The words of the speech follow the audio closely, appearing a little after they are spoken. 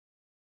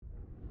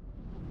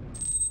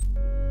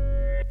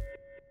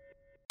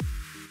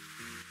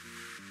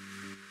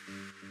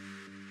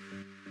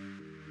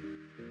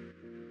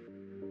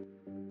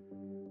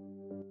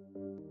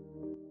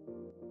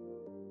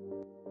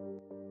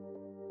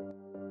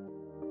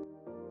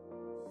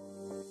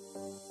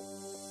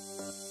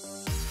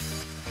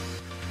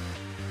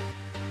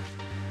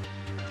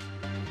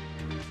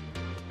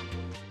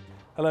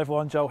Hello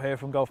everyone, Joel here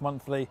from Golf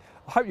Monthly.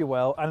 I hope you're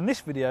well, and in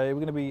this video we're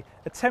going to be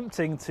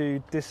attempting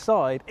to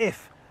decide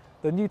if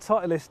the new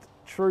Titleist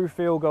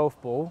TruFeel golf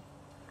ball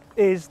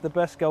is the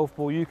best golf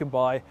ball you can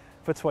buy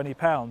for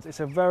 £20.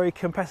 It's a very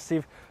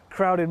competitive,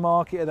 crowded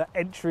market at the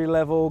entry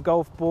level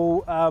golf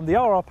ball. The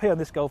RRP on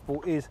this golf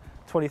ball is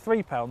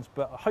 £23,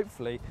 but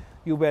hopefully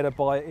you'll be able to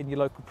buy it in your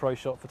local pro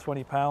shop for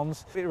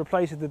 £20. It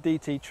replaces the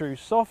DT True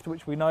Soft,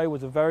 which we know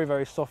was a very,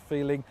 very soft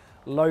feeling,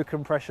 low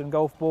compression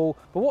golf ball.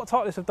 But what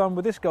Titleist have done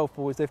with this golf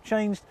ball is they've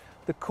changed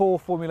the core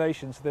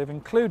formulation, so they've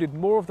included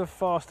more of the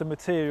faster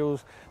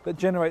materials that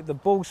generate the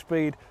ball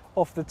speed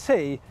off the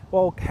tee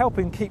while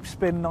helping keep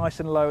spin nice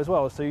and low as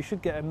well. So you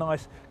should get a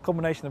nice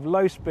combination of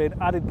low spin,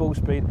 added ball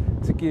speed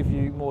to give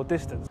you more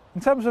distance.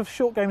 In terms of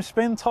short game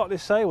spin,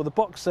 Titleist say, or the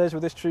box says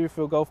with this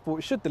TruFeel golf ball,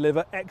 it should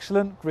deliver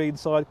excellent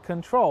greenside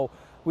control.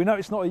 We know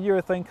it's not a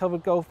urethane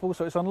covered golf ball,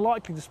 so it's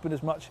unlikely to spin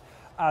as much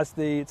as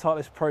the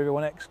Titleist Pro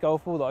V1X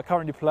golf ball that I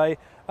currently play.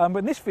 But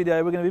in this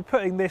video, we're going to be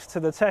putting this to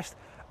the test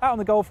out on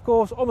the golf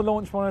course on the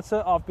launch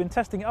monitor. I've been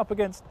testing it up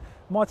against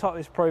my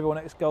Titleist Pro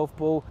V1X golf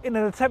ball in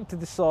an attempt to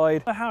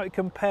decide how it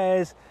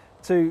compares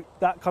to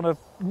that kind of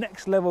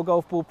next level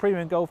golf ball,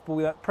 premium golf ball.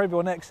 That Pro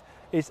V1X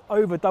is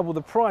over double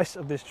the price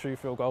of this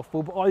TruFeel golf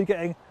ball, but are you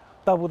getting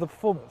double the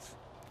performance?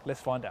 Let's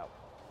find out.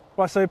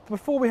 Right, so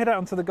before we head out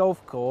onto the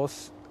golf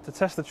course to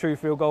test the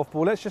TruFeel golf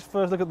ball, let's just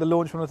first look at the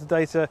launch monitor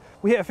data.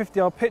 We hit a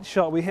 50-yard pitch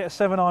shot, we hit a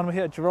 7-iron, we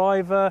hit a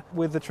driver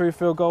with the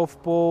TruFeel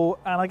golf ball,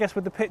 and I guess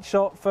with the pitch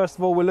shot, first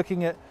of all, we're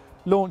looking at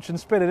launch and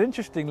spin. And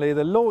interestingly,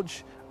 the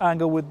launch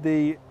angle with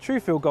the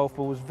TruFeel golf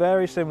ball was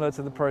very similar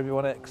to the Pro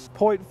V1X,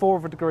 0.4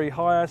 of a degree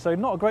higher, so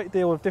not a great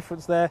deal of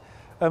difference there.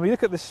 We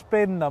look at the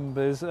spin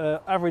numbers,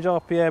 average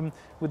RPM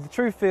with the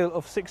TruFeel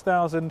of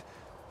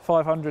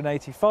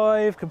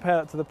 6,585, compare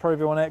that to the Pro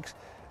V1X,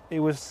 it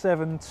was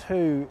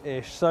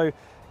 7.2-ish. So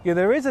yeah,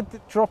 there is a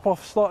drop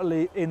off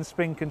slightly in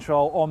spin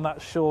control on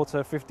that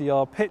shorter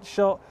 50-yard pitch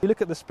shot. You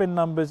look at the spin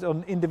numbers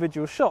on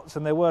individual shots,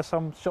 and there were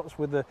some shots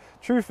with the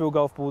TruFeel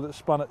golf ball that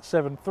spun at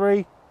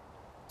 7.3,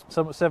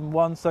 some at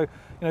 7.1. So, you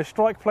know,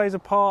 strike plays a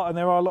part, and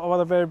there are a lot of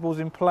other variables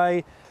in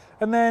play.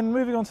 And then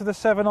moving on to the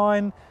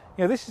 7-iron,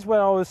 you know, this is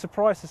where I was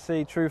surprised to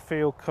see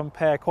TruFeel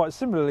compare quite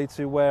similarly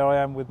to where I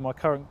am with my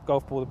current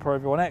golf ball, the Pro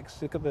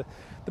V1X. Look at the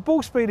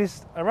ball speed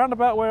is around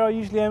about where I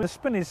usually am. The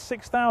spin is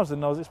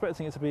 6,000. I was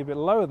expecting it to be a bit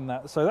lower than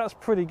that, so that's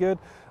pretty good.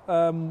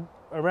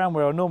 Around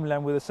where I normally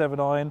am with a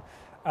 7-iron,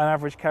 an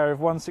average carry of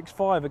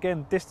 165.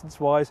 Again,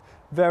 distance-wise,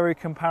 very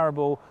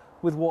comparable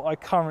with what I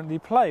currently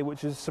play,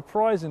 which is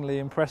surprisingly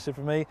impressive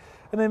for me.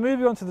 And then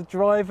moving on to the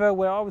driver,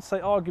 where I would say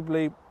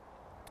arguably,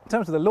 in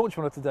terms of the launch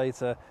monitor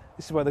data,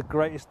 this is where the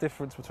greatest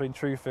difference between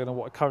TruFeel and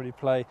what I currently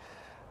play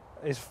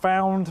is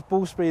found.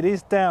 Ball speed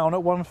is down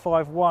at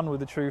 151 with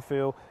the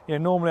TruFeel. You know,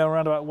 normally I'm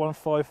around about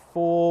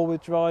 154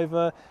 with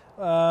driver.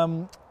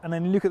 And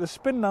then you look at the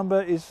spin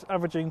number is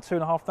averaging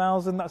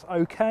 2,500. That's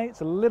okay.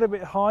 It's a little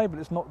bit high, but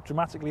it's not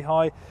dramatically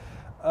high.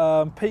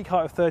 Peak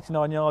height of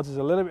 39 yards is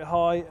a little bit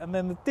high. And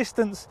then the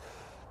distance,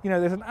 you know,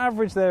 there's an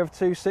average there of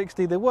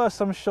 260. There were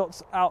some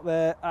shots out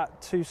there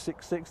at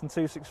 266 and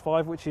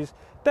 265, which is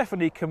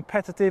definitely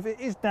competitive. It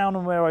is down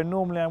on where I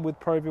normally am with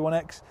Pro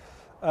V1X,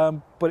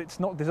 but it's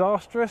not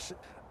disastrous.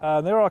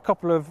 There are a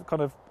couple of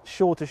kind of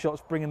shorter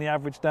shots bringing the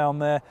average down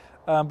there,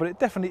 but it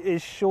definitely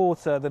is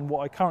shorter than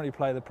what I currently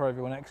play the Pro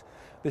V1X,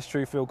 this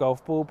TruFeel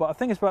golf ball. But I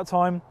think it's about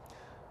time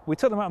we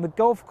took them out on the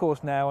golf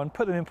course now and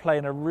put them in play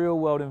in a real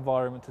world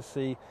environment to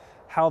see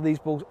how these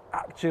balls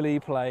actually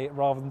play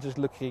rather than just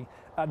looking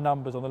at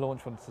numbers on the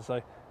launch monitor.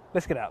 So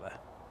let's get out there.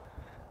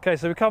 Okay,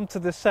 so we come to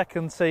the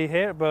second tee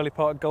here at Burley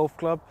Park Golf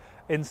Club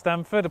in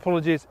Stamford.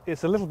 Apologies,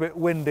 it's a little bit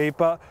windy,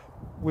 but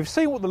we've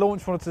seen what the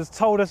launch monitors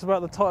told us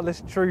about the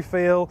Titleist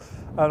TruFeel,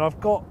 and I've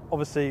got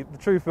obviously the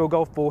TruFeel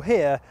golf ball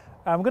here.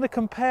 I'm going to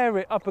compare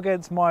it up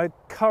against my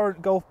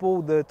current golf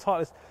ball, the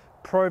Titleist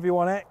Pro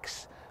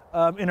V1X,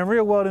 in a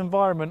real world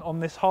environment on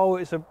this hole.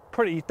 It's a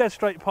pretty dead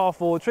straight par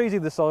 4, trees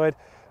either side,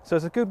 so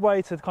it's a good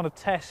way to kind of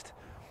test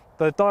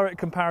the direct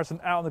comparison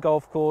out on the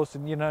golf course,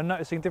 and, you know,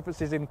 noticing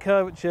differences in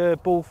curvature,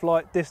 ball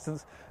flight,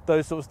 distance,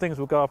 those sorts of things.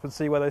 We'll go up and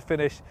see where they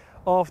finish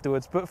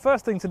afterwards. But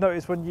first thing to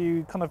notice when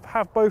you kind of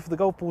have both of the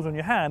golf balls on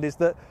your hand is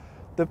that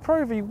the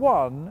Pro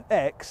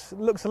V1X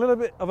looks a little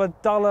bit of a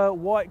duller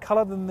white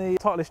colour than the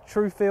Titleist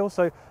TruFeel,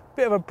 so a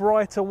bit of a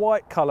brighter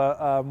white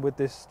colour with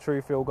this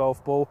TruFeel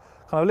golf ball,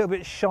 kind of a little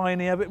bit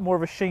shiny, a bit more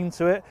of a sheen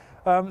to it.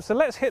 So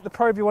let's hit the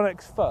Pro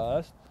V1X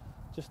first,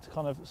 just to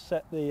kind of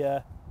set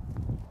the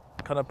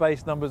kind of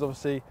base numbers.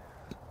 Obviously,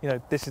 you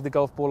know, this is the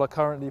golf ball I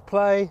currently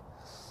play.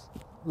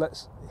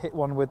 Let's hit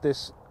one with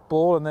this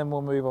ball and then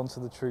we'll move on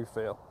to the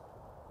TruFeel.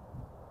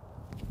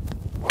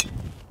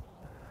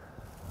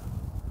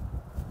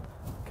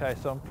 Okay,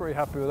 so I'm pretty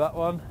happy with that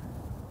one.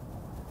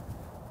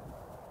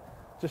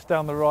 Just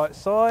down the right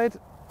side.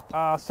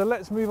 So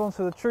let's move on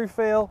to the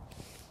TruFeel.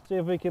 See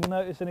if we can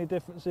notice any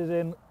differences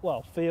in,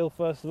 well, feel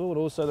first of all, but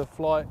also the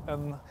flight,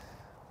 and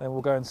then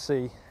we'll go and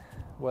see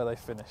where they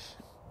finish.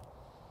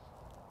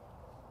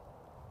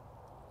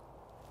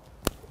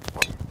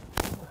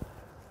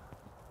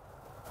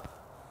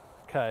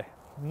 Okay,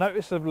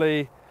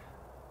 noticeably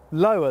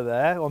lower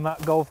there on that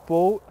golf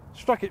ball.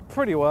 Struck it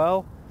pretty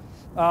well.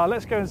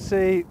 Let's go and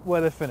see where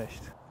they're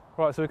finished.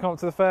 Right, so we come up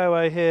to the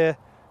fairway here,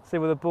 see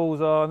where the balls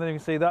are, and then you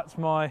can see that's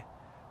my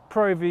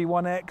Pro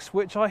V1X,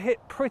 which I hit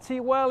pretty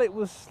well. It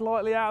was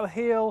slightly out of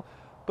the heel,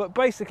 but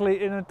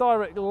basically in a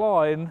direct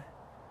line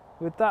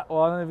with that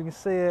one, and if you can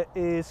see it,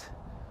 is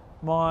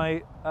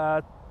my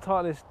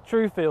Titleist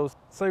TruFeel.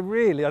 So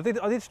really, I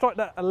did strike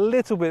that a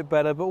little bit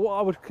better, but what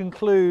I would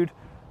conclude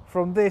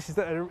from this is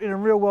that in a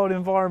real world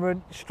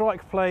environment,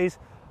 strike plays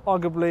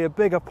arguably a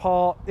bigger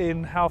part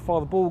in how far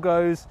the ball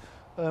goes.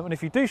 And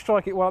if you do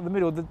strike it well in the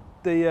middle, the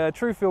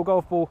TruFeel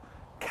golf ball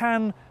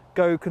can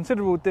go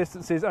considerable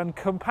distances and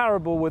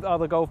comparable with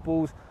other golf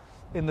balls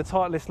in the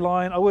Titleist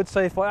line. I would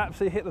say if I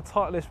absolutely hit the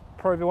Titleist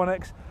Pro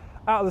V1X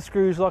out of the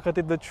screws like I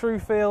did the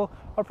TruFeel,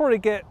 I'd probably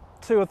get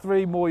 2 or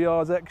 3 more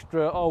yards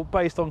extra,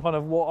 based on kind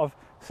of what I've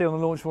seen on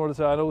the launch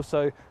monitor and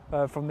also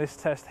from this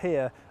test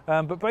here.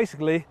 But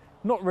basically,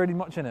 not really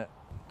much in it.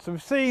 So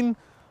we've seen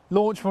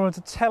launch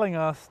monitor telling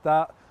us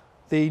that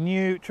the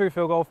new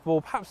TruFeel golf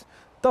ball perhaps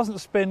doesn't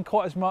spin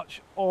quite as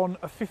much on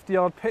a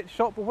 50-yard pitch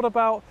shot, but what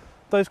about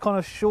those kind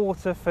of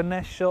shorter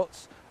finesse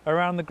shots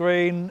around the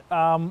green?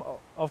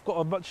 I've got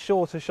a much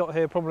shorter shot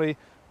here, probably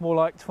more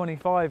like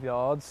 25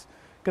 yards.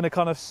 Going to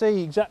kind of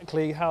see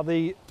exactly how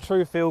the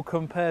TruFeel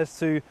compares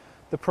to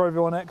the Pro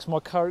V1X, my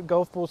current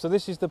golf ball. So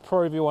this is the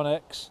Pro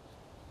V1X.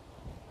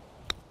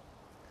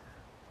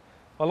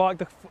 I like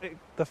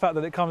the fact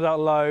that it comes out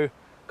low,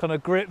 kind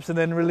of grips and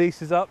then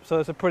releases up,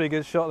 so it's a pretty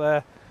good shot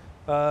there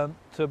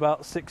to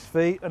about 6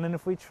 feet. And then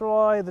if we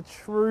try the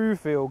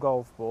TruFeel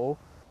golf ball,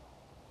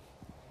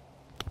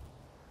 a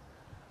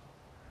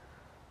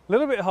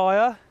little bit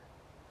higher,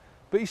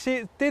 but you see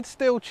it did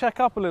still check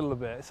up a little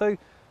bit. So,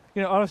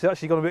 you know, honestly,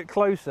 actually got a bit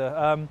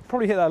closer.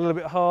 Probably hit that a little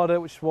bit harder,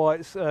 which is why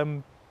it's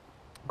gone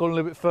a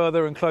little bit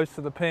further and close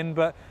to the pin.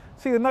 But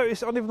see, the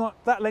notice on even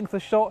like that length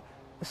of shot,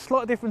 a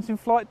slight difference in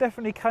flight,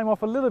 definitely came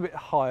off a little bit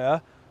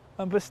higher,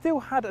 but still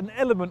had an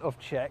element of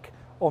check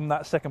on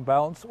that second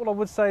bounce. What I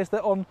would say is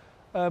that on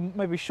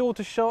maybe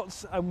shorter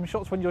shots,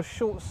 shots when you're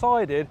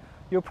short-sided,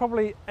 you'll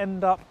probably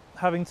end up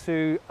having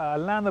to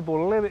land the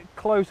ball a little bit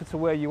closer to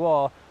where you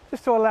are,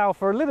 just to allow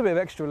for a little bit of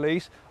extra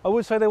release. I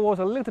would say there was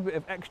a little bit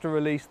of extra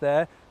release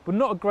there, but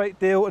not a great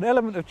deal. An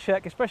element of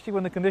check, especially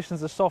when the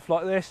conditions are soft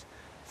like this.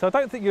 So I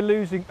don't think you're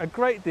losing a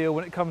great deal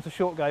when it comes to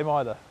short game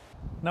either.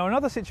 Now,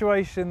 another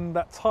situation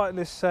that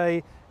Titleist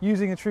say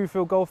using a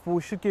TruFeel golf ball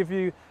should give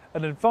you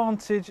an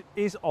advantage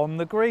is on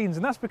the greens,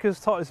 and that's because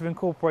Titleist have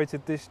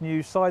incorporated this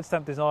new side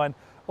stamp design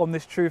on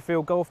this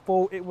TruFeel golf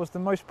ball. It was the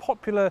most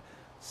popular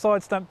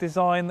side stamp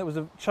design that was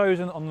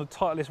chosen on the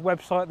Titleist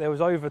website. There was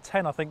over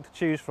 10, I think, to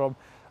choose from.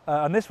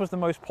 And this was the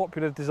most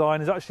popular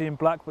design. It's actually in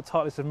black, but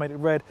Titleist have made it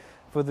red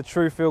for the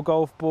TruFeel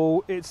golf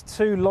ball. It's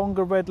 2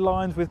 longer red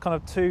lines with kind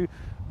of 2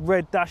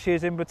 red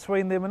dashes in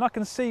between them, and I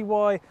can see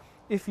why,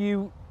 if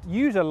you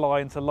use a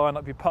line to line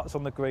up your putts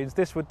on the greens,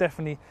 this would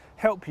definitely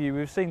help you.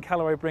 We've seen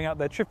Callaway bring out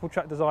their triple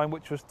track design,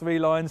 which was 3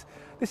 lines.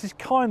 This is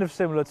kind of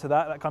similar to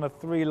that kind of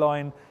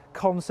 3-line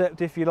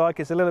concept, if you like.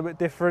 It's a little bit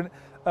different.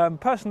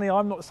 Personally,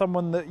 I'm not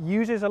someone that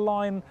uses a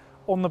line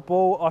on the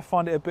ball. I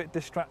find it a bit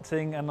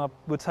distracting, and I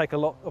would take a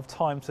lot of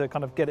time to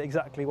kind of get it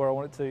exactly where I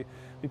want it to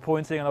be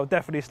pointing, and I'll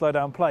definitely slow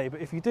down play. But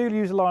if you do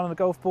use a line on a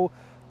golf ball,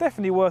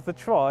 definitely worth a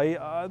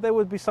try. There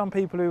would be some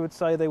people who would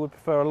say they would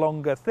prefer a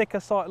longer, thicker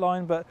sight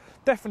line, but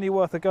definitely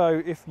worth a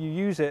go if you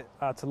use it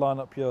to line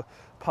up your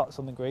putts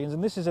on the greens.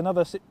 And this is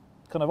another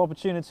kind of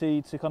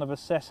opportunity to kind of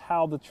assess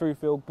how the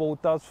TruFeel ball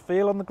does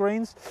feel on the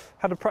greens.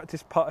 Had a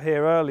practice putt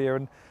here earlier,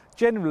 and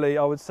generally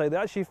I would say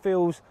that actually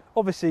feels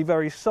obviously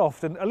very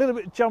soft and a little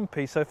bit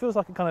jumpy, so it feels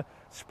like it kind of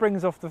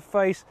springs off the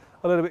face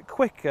a little bit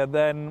quicker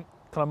than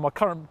kind of my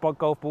current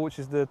golf ball, which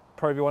is the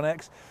Pro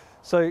V1X.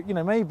 So, you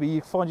know, maybe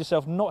you find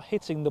yourself not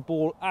hitting the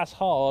ball as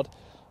hard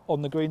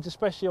on the greens,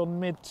 especially on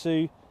mid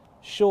to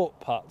short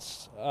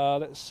putts.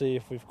 Let's see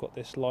if we've got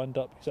this lined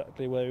up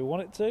exactly where we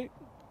want it to.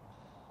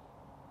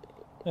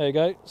 There you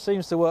go,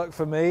 seems to work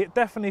for me. It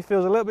definitely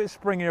feels a little bit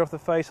springier off the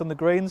face on the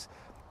greens.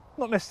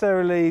 Not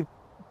necessarily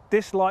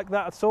dislike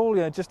that at all,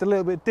 you know, just a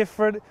little bit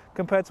different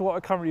compared to what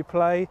I currently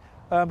play.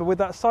 But with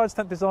that side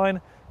stamp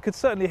design, could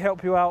certainly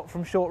help you out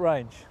from short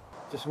range.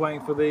 Just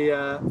waiting for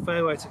the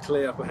fairway to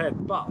clear up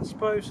ahead. But I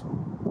suppose,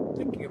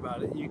 thinking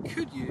about it, you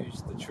could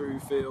use the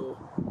TruFeel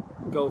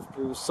golf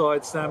ball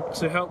side stamp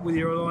to help with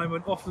your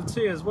alignment off the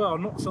tee as well.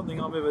 Not something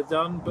I've ever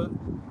done,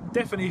 but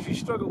definitely if you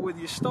struggle with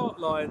your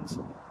start lines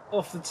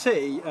off the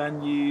tee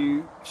and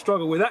you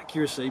struggle with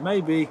accuracy,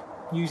 maybe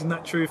using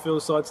that TruFeel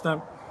side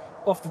stamp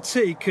off the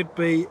tee could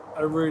be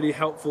a really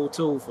helpful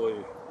tool for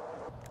you.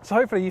 So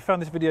hopefully you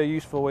found this video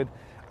useful in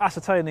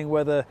ascertaining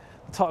whether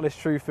the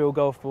Titleist TruFeel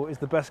golf ball is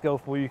the best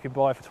golf ball you can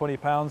buy for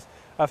 £20.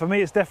 For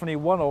me, it's definitely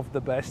one of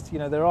the best. You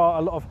know, there are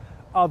a lot of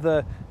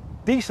other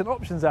decent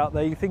options out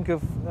there. You think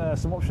of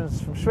some options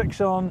from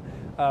Strixon,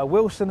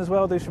 Wilson as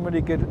well, do some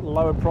really good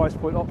lower price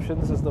point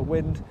options as the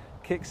wind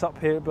kicks up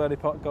here at Burley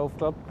Park Golf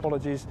Club.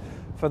 Apologies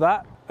for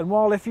that. And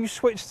while if you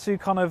switch to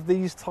kind of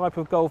these type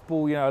of golf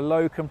ball, you know,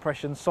 low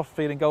compression, soft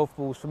feeling golf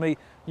balls, for me,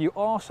 you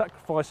are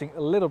sacrificing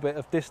a little bit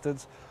of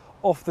distance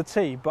off the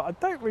tee, but I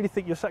don't really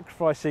think you're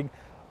sacrificing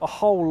a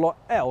whole lot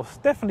else.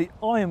 Definitely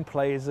iron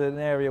play is an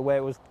area where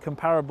it was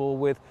comparable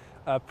with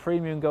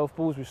premium golf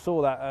balls. We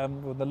saw that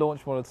with the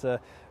launch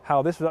monitor,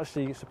 how this was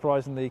actually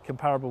surprisingly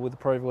comparable with the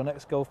Pro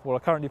V1X golf ball I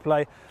currently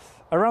play.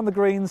 Around the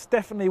greens,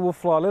 definitely will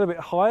fly a little bit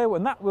higher,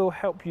 and that will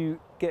help you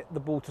get the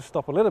ball to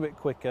stop a little bit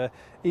quicker,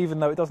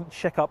 even though it doesn't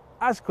check up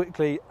as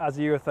quickly as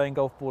a urethane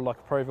golf ball like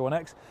a Pro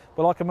V1X.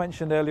 But like I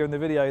mentioned earlier in the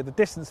video, the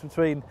distance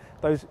between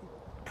those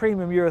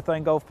premium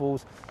urethane golf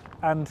balls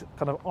and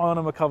kind of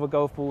ionomer cover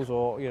golf balls,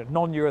 or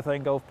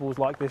non-urethane golf balls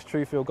like this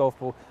TruFeel golf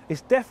ball,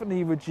 is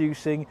definitely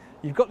reducing.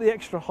 You've got the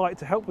extra height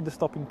to help with the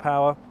stopping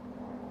power,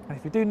 and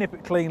if you do nip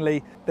it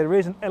cleanly, there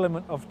is an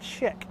element of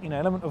check,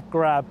 element of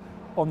grab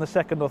on the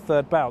second or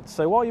third bounce.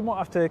 So while you might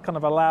have to kind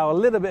of allow a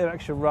little bit of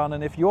extra run,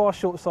 and if you are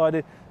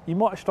short-sided, you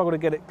might struggle to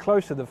get it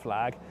close to the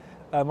flag,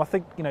 I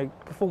think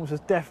performance has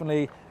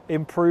definitely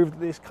improved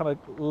this kind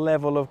of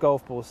level of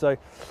golf ball. So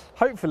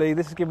hopefully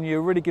this has given you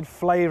a really good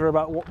flavour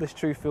about what this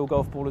TruFeel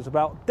golf ball is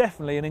about.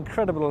 Definitely an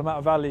incredible amount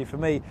of value for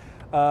me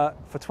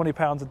for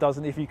 £20 a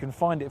dozen, if you can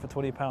find it for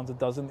 £20 a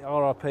dozen. The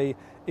RRP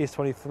is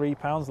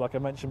 £23, like I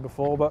mentioned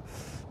before.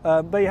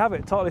 But there you have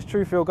it, Titleist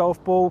TruFeel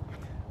golf ball.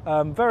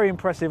 Very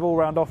impressive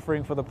all-round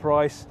offering for the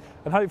price,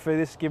 and hopefully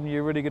this has given you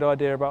a really good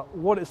idea about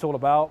what it's all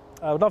about.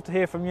 I would love to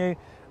hear from you.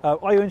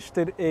 Are you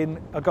interested in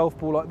a golf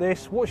ball like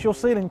this? What's your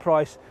ceiling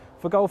price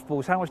for golf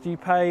balls? How much do you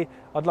pay?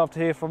 I'd love to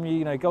hear from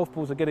you. Golf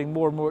balls are getting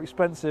more and more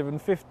expensive, and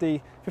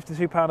 £52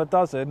 a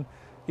dozen,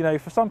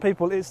 for some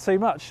people it's too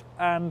much.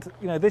 And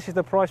this is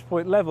the price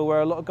point level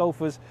where a lot of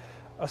golfers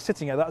are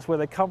sitting at. That's what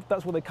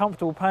they're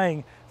comfortable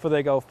paying for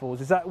their golf balls.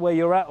 Is that where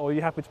you're at, or are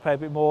you happy to pay a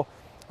bit more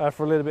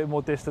for a little bit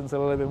more distance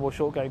and a little bit more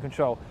short game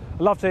control?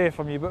 I'd love to hear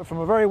from you, but from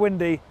a very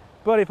windy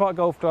Birdie Park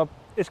Golf Club,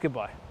 it's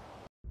goodbye.